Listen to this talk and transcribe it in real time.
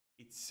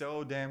It's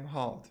so damn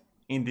hot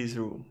in this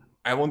room.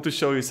 I want to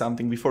show you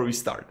something before we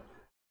start.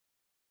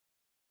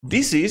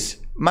 This is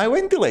my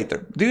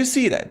ventilator. Do you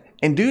see that?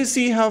 And do you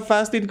see how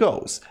fast it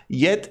goes?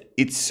 Yet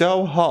it's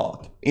so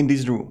hot in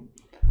this room.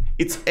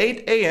 It's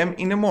 8 a.m.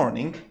 in the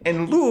morning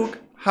and look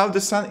how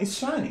the sun is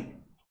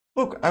shining.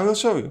 Look, I will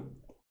show you.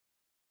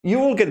 You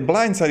will get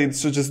blindsided,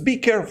 so just be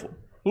careful.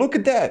 Look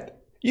at that.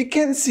 You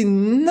can see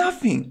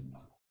nothing.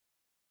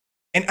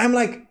 And I'm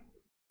like,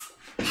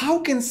 how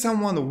can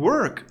someone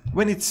work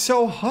when it's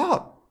so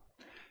hot?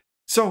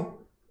 So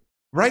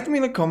write me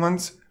in the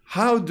comments,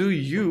 how do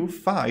you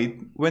fight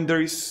when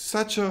there is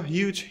such a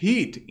huge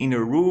heat in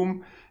a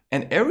room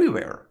and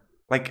everywhere?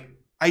 Like,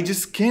 I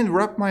just can't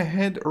wrap my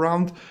head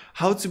around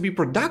how to be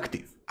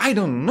productive. I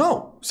don't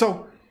know.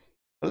 So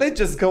let's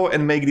just go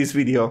and make this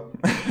video.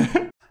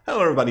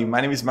 Hello everybody,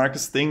 my name is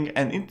Marcus Ting,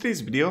 and in today's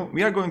video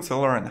we are going to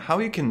learn how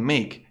you can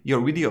make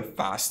your video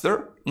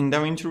faster in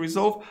DaVinci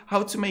Resolve,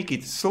 how to make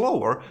it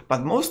slower,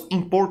 but most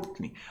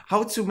importantly,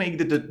 how to make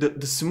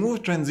the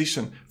smooth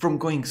transition from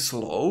going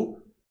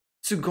slow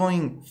to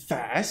going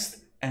fast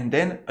and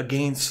then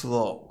again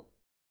slow.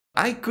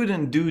 I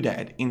couldn't do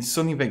that in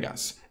Sony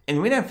Vegas,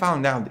 and when I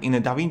found out in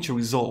a DaVinci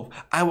Resolve,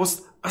 I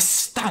was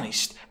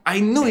astonished.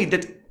 I knew it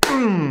that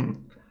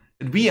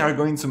we are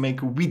going to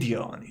make a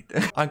video on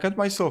it. I got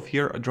myself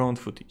here a drone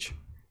footage.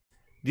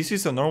 This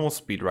is a normal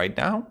speed right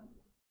now,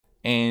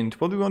 and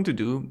what we want to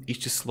do is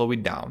to slow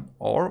it down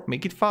or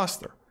make it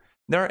faster.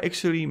 There are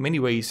actually many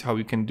ways how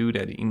you can do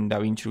that in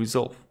DaVinci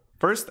Resolve.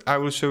 First, I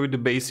will show you the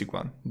basic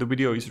one. The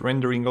video is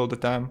rendering all the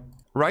time.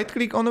 Right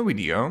click on a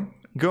video,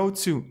 go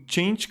to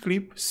change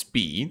clip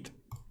speed,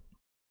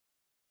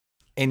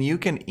 and you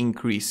can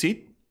increase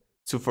it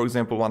to, for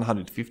example,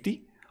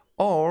 150,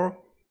 or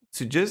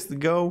to just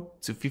go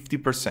to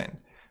 50%.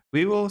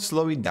 We will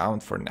slow it down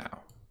for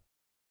now.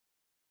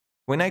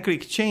 When I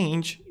click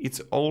change,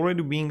 it's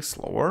already being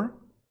slower.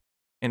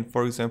 And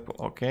for example,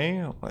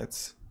 okay,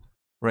 let's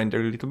render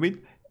a little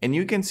bit. And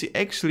you can see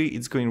actually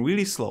it's going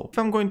really slow. If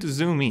I'm going to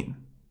zoom in,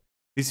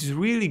 this is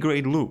really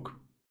great look.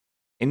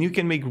 And you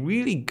can make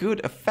really good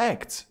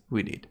effects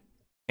with it.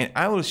 And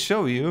I will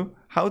show you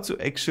how to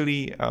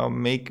actually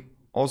make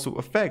also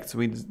effects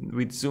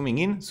with zooming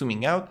in,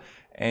 zooming out,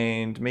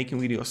 and making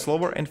videos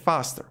slower and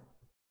faster.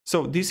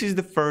 So this is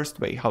the first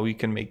way how you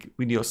can make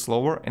videos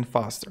slower and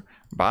faster.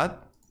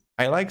 But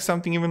I like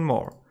something even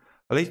more.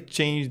 Let's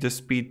change the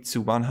speed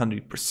to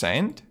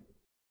 100%.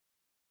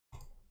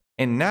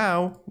 And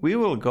now we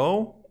will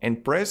go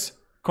and press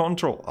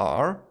Ctrl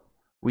R,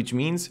 which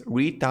means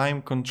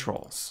retime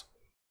controls.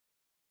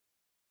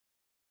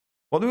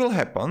 What will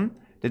happen?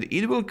 That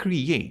it will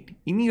create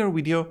in your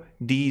video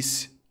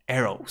these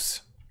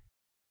arrows,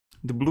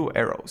 the blue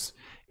arrows.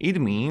 It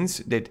means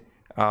that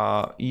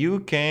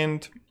you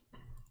can't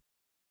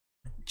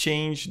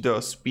change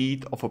the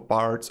speed of a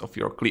parts of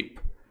your clip.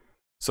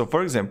 So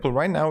for example,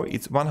 right now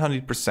it's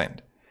 100%.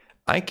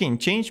 I can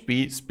change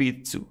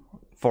speed to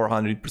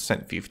 400%,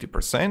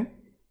 50%.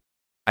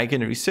 I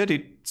can reset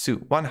it to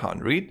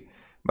 100.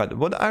 But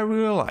what I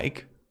really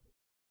like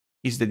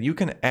is that you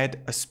can add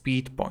a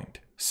speed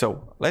point.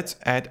 So let's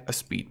add a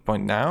speed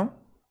point now.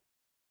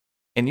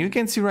 And you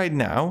can see right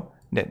now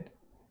that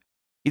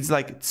it's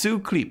like 2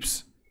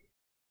 clips.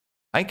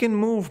 I can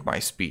move my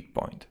speed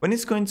point. When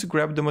it's going to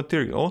grab the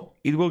material,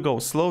 it will go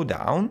slow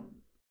down.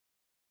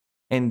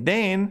 And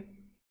then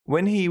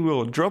when he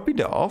will drop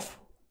it off,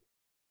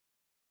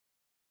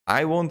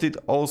 I want it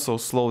also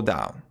slow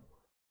down.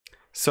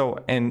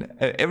 So, and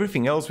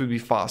everything else will be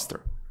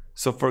faster.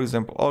 So for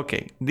example,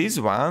 okay, this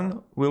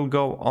one will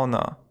go on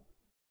a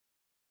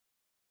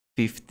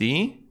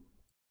 50.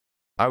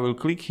 I will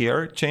click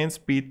here, change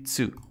speed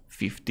to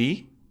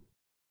 50.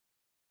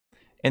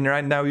 And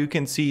right now you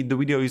can see the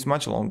video is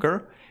much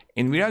longer,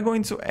 and we are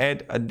going to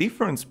add a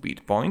different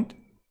speed point.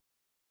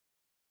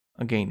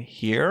 Again,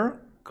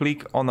 here,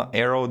 click on the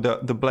arrow,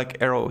 the black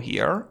arrow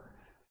here,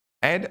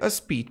 add a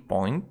speed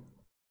point,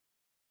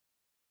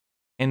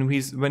 and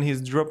when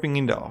he's dropping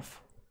it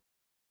off,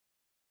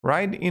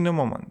 right in a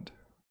moment.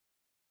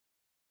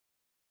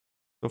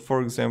 So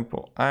for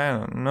example, I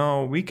don't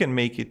know, we can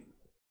make it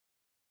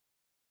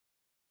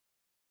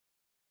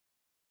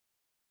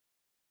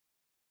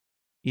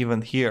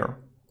even here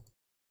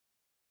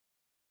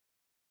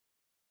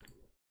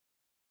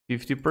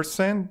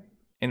 50%,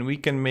 and we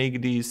can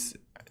make this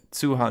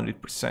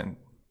 200%.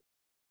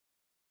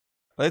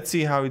 Let's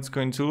see how it's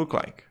going to look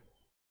like.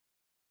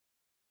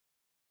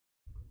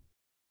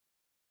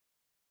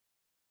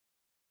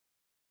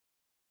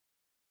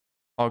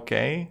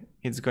 Okay,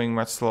 it's going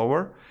much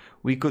slower.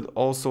 We could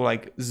also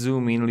like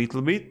zoom in a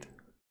little bit,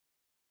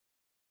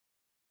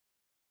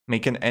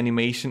 make an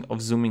animation of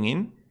zooming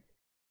in.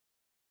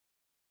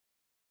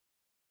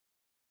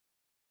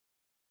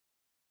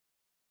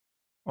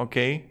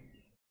 Okay,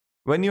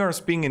 when you are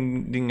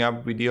speeding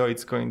up video,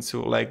 it's going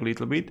to lag a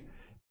little bit,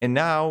 and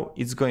now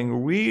it's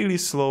going really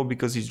slow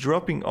because it's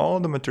dropping all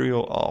the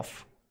material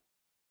off.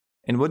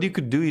 And what you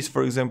could do is,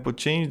 for example,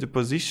 change the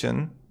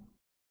position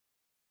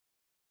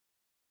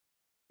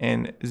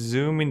and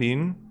zoom it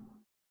in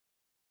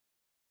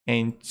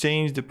and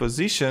change the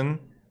position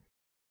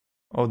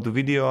of the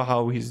video,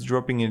 how he's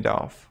dropping it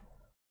off.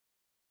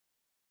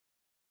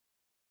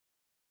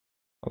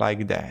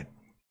 Like that.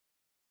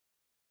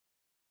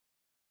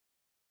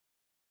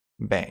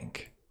 Bang.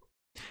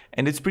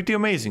 And it's pretty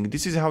amazing.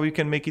 This is how you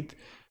can make it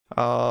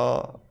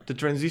the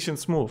transition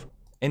smooth.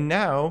 And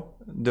now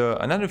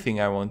another thing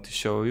I want to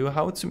show you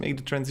how to make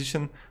the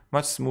transition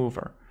much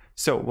smoother.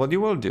 So what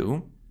you will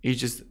do is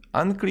just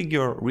unclick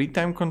your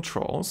retime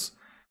controls,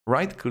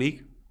 right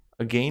click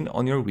again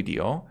on your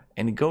video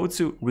and go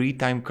to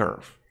retime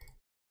curve.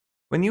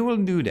 When you will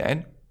do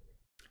that,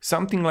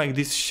 something like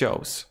this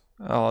shows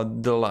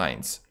the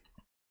lines.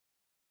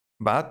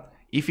 But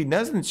if it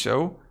doesn't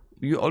show,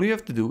 all you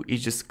have to do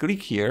is just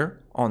click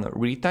here on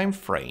retime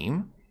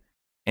frame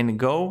and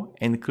go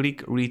and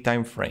click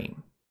retime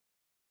frame.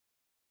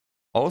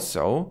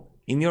 Also,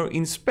 in your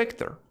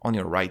inspector on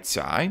your right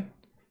side,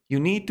 you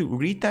need to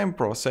retime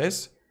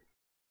process.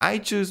 I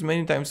choose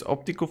many times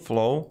optical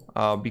flow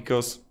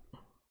because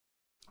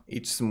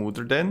it's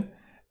smoother then,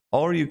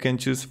 or you can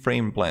choose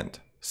frame blend.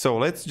 So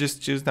let's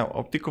just choose now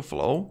optical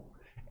flow,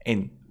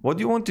 and what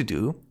you want to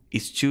do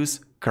is choose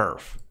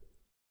curve.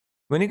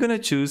 When you're gonna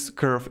choose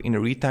curve in a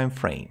retime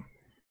frame,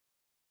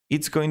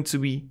 it's going to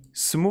be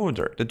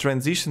smoother, the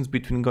transitions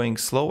between going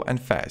slow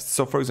and fast.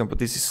 So for example,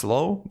 this is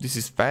slow, this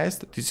is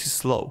fast, this is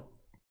slow.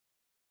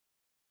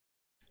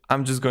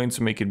 I'm just going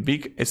to make it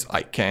big as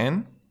I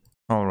can.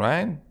 All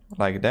right,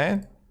 like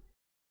that.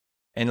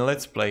 And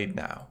let's play it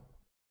now.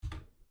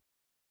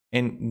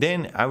 And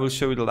then I will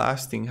show you the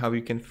last thing, how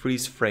you can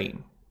freeze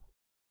frame.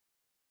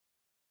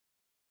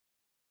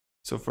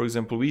 So for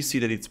example, we see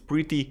that it's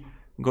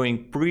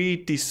going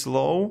pretty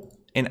slow,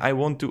 and I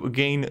want to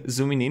again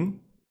zoom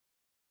in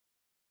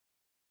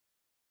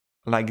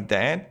like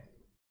that.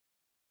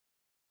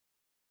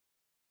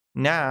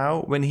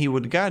 Now when he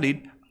would get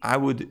it, I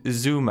would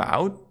zoom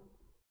out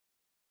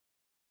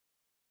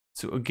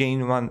to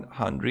again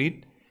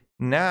 100.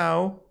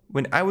 Now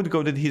when I would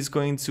go that he's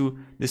going to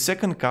the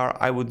second car,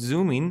 I would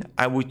zoom in,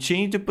 I would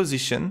change the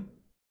position,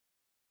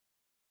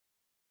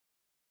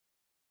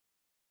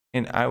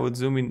 and I would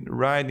zoom in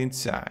right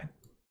inside,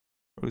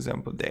 for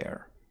example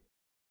there,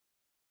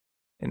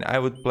 and I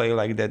would play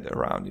like that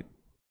around it.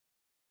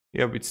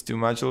 Yep, it's too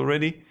much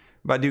already,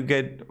 but you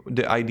get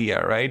the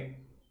idea, right?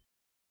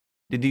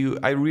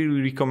 I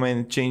really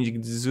recommend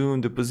changing the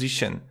zoom, the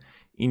position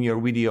in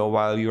your video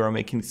while you are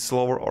making it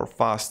slower or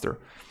faster.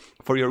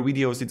 For your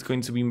videos, it's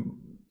going to be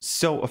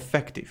so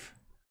effective.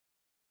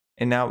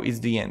 And now is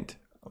the end.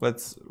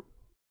 Let's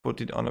put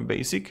it on a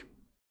basic.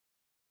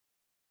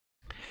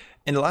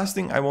 And the last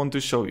thing I want to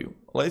show you,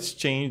 let's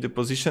change the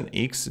position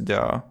X,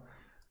 the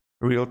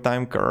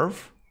real-time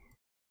curve.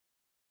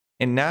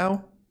 And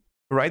now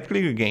right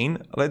click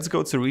again, let's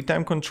go to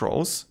retime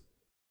controls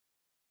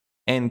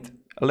and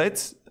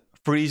let's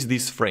freeze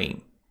this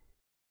frame.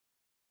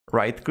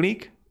 Right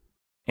click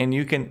and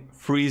you can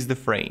freeze the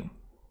frame.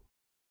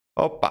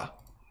 Oppa,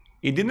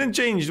 it didn't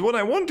change what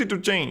I wanted to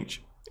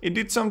change. It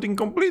did something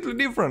completely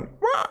different.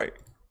 Why?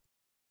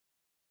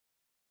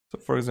 So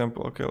for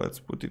example, okay, let's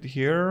put it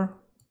here.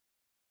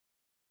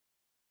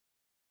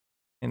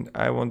 And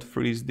I want to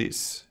freeze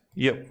this.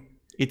 Yep,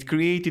 it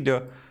created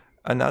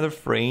another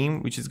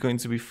frame which is going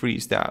to be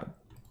freezed out.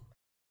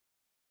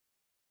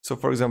 So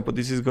for example,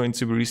 this is going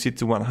to be reset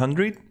to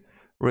 100,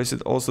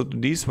 reset also to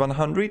this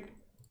 100,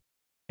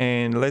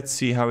 and let's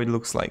see how it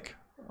looks like.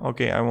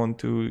 Okay, I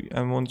want you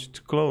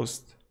to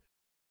close.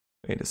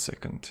 Wait a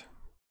second.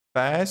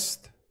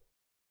 Fast.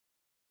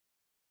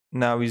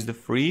 Now is the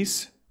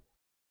freeze,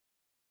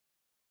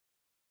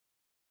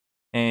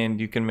 and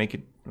you can make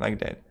it like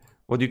that.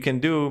 What you can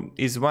do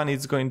is when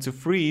it's going to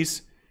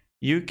freeze,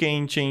 you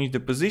can change the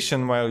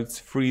position while it's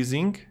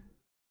freezing.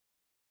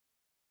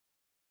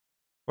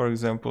 For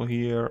example,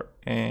 here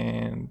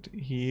and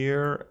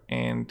here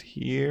and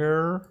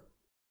here.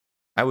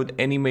 I would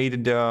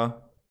animate the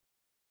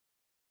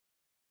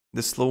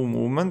slow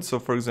movement. So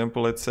for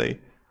example, let's say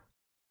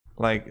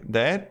like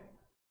that.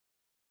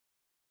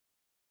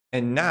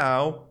 And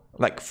now,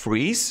 like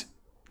freeze.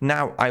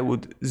 Now I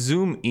would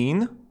zoom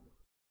in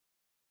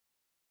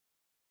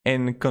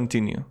and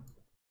continue.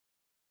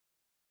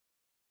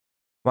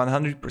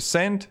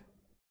 100%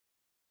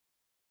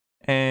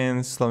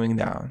 and slowing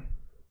down.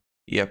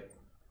 Yep,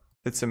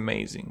 that's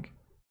amazing.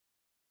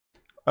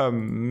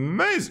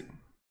 Amazing.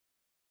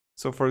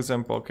 So for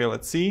example, okay,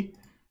 let's see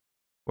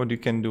what you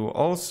can do.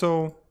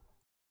 Also,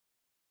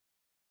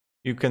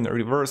 you can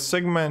reverse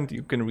segment,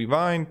 you can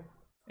rewind,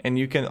 and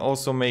you can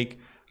also make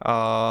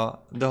the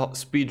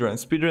speedrun.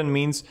 Speedrun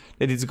means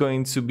that it's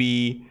going to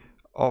be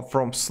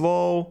from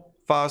slow,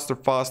 faster,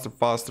 faster,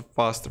 faster,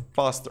 faster,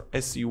 faster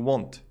as you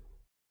want.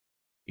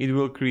 It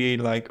will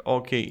create like,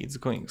 okay, it's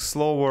going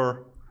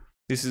slower.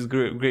 This is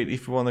great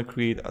if you want to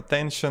create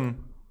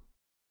attention.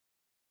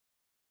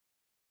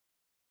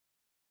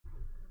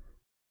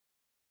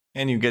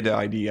 And you get the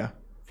idea,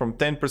 from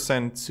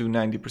 10% to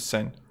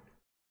 90%.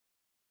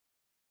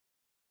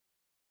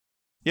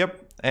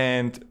 Yep,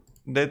 and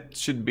that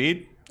should be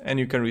it. And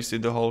you can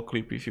reset the whole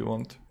clip if you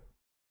want.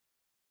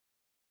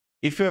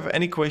 If you have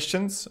any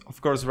questions,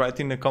 of course, write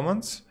in the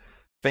comments.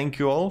 Thank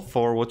you all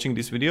for watching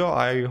this video.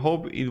 I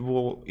hope it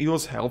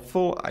was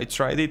helpful. I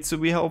tried it to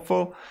be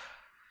helpful.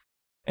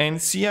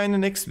 And see you in the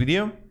next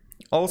video.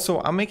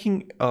 Also, I'm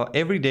making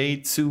every day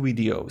 2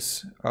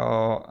 videos.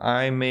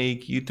 I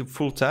make YouTube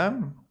full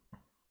time,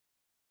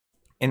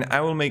 and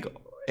I will make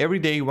every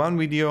day 1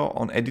 video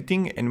on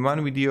editing and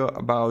 1 video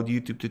about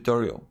YouTube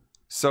tutorial.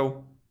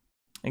 So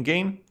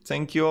again,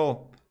 thank you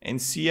all and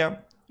see ya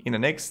in the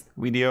next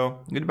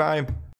video. Goodbye.